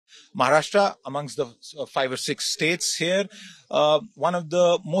Maharashtra, amongst the 5 or 6 states here, one of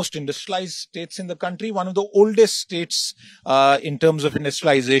the most industrialized states in the country, one of the oldest states in terms of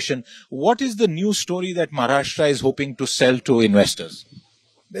industrialization. What is the new story that Maharashtra is hoping to sell to investors?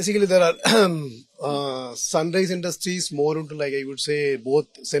 Basically, there are sunrise industries more into, like, I would say, both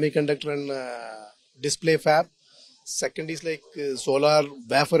semiconductor and display fab. Second is like solar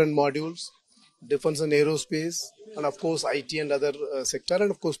wafer and modules, defense and aerospace, and of course IT and other sector,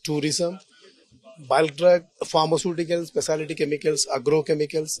 and of course tourism, bulk drug, pharmaceuticals, specialty chemicals,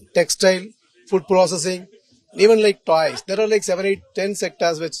 agrochemicals, textile, food processing, even like toys. There are like 7, 8, 10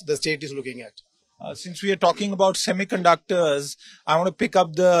 sectors which the state is looking at. Since we are talking about semiconductors, I want to pick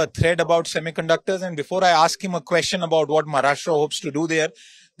up the thread about semiconductors. And before I ask him a question about what Maharashtra hopes to do there,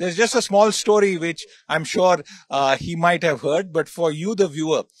 there's just a small story which I'm sure he might have heard. But for you, the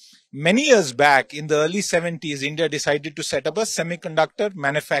viewer, many years back in the early 70s, India decided to set up a semiconductor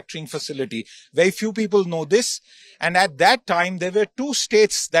manufacturing facility. Very few people know this. And at that time, there were 2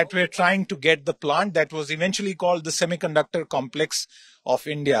 states that were trying to get the plant that was eventually called the Semiconductor Complex of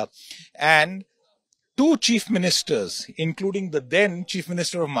India. And 2 chief ministers, including the then Chief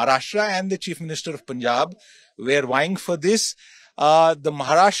Minister of Maharashtra and the Chief Minister of Punjab, were vying for this. The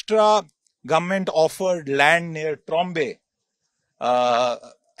Maharashtra government offered land near Trombe,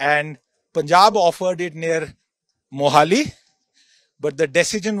 and Punjab offered it near Mohali. But the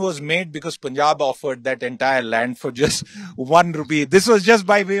decision was made because Punjab offered that entire land for just 1 rupee. This was just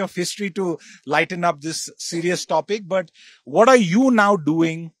by way of history to lighten up this serious topic. But what are you now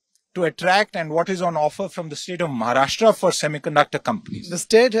doing to attract, and what is on offer from the state of Maharashtra for semiconductor companies? The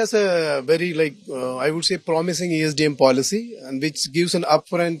state has a very, I would say, promising ESDM policy, and which gives an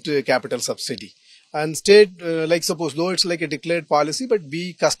upfront capital subsidy. And state, suppose, though it's like a declared policy, but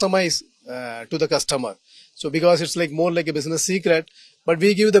we customize to the customer. So because it's like more like a business secret, but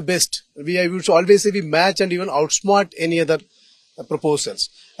we give the best. I would always say we match and even outsmart any other proposals.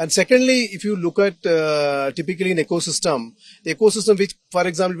 And secondly, if you look at typically an ecosystem, the ecosystem which, for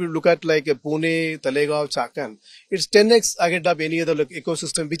example, if you look at like Pune, Talegaon, Chakan, it's 10x ahead of any other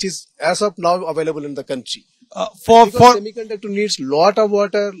ecosystem which is as of now available in the country. Because semiconductor needs lot of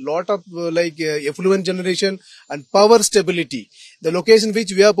water, lot of effluent generation and power stability. The location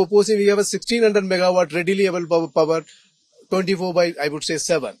which we are proposing, we have a 1600 megawatt readily available power, 24 by, I would say,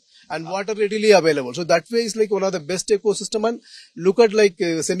 7. And water readily available. So that way is like one of the best ecosystem. And look at like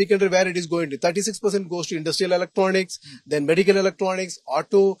semiconductor where it is going to. 36% goes to industrial electronics, then medical electronics,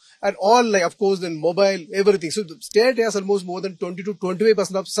 auto, and all, like, of course, then mobile, everything. So the state has almost more than 20 to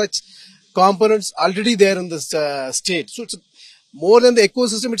 25% of such components already there in the state. So it's more than the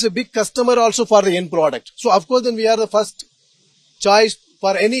ecosystem, it's a big customer also for the end product. So of course, then we are the first choice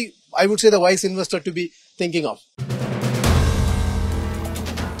for any, I would say, the wise investor to be thinking of.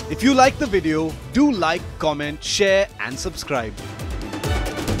 If you like the video, do like, comment, share and subscribe.